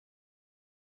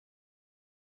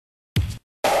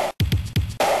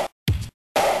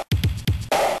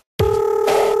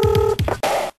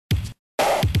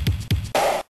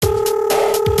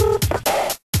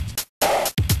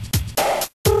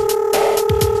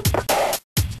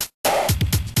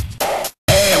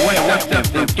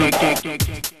Hey,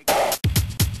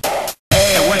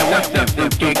 wait, what's up,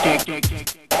 fruitcake?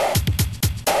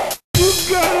 You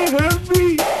gotta have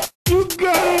me. You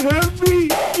gotta have me.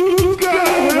 You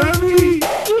gotta have me.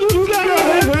 You gotta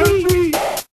have me.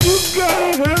 You gotta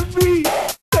have me.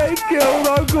 They killed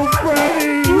Uncle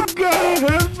Freddy. You gotta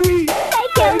have me.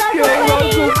 They killed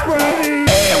Uncle Freddy.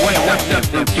 Hey, wait, what's up,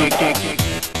 fruitcake?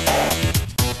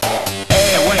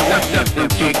 Hey, wait, what's up,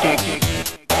 fruitcake?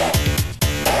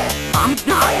 I'm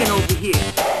dying over here.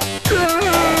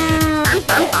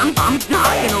 I'm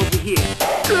dying over here.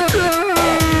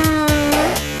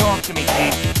 Talk to me,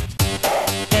 Chief.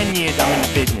 10 years I'm in the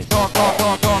business. Talk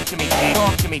to me, Chief.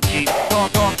 Talk to me, Chief.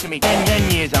 Talk to me.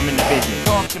 10 years I'm in the business.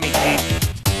 Talk to me, Chief.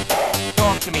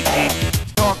 Talk to me, Chief.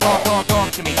 Talk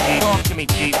to me, Chief. Talk to me,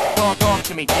 Chief. Talk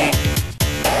to me, Chief.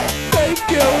 They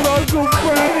killed Uncle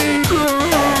Freddy.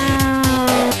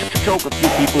 Choke a few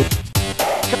people.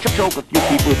 Choke a few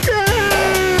people.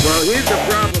 Well, here's the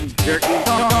problem, Jerky.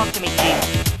 Talk to me, Chief.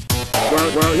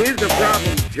 Well, here's the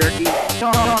problem, Jerky.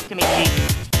 Talk to me, Chief.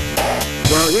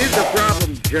 Well, here's the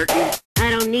problem, Jerky. I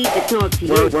don't need to talk to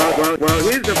you. Well,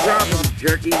 here's the problem,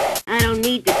 Jerky. I don't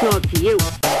need to talk to you.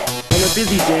 I'm a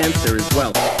busy dancer as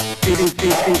well. Is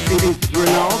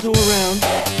Ronaldo around?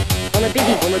 I'm a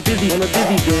busy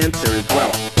dancer as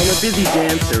well. I'm a busy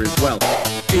dancer as well.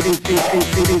 Is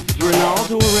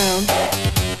Ronaldo around?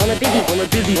 I'm a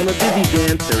busy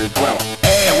dancer as well.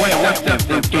 Hey, wait, what's up,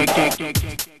 fruitcake?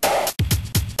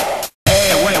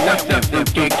 Hey, wait, what's up,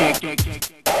 fruitcake?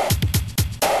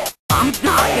 I'm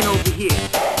dying over here.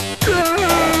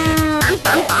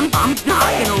 I'm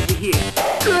dying over here.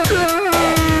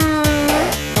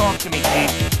 Talk to me,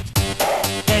 Chief.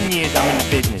 10 years I'm in the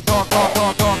business. Talk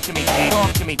to me, Chief.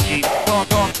 Talk to me, Chief.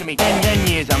 Talk to me. 10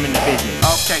 years I'm in the business.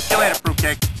 Okay, see you later,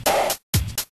 fruitcake.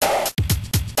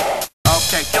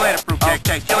 Okay, see you later, fruitcake.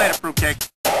 Okay, see you later, fruitcake.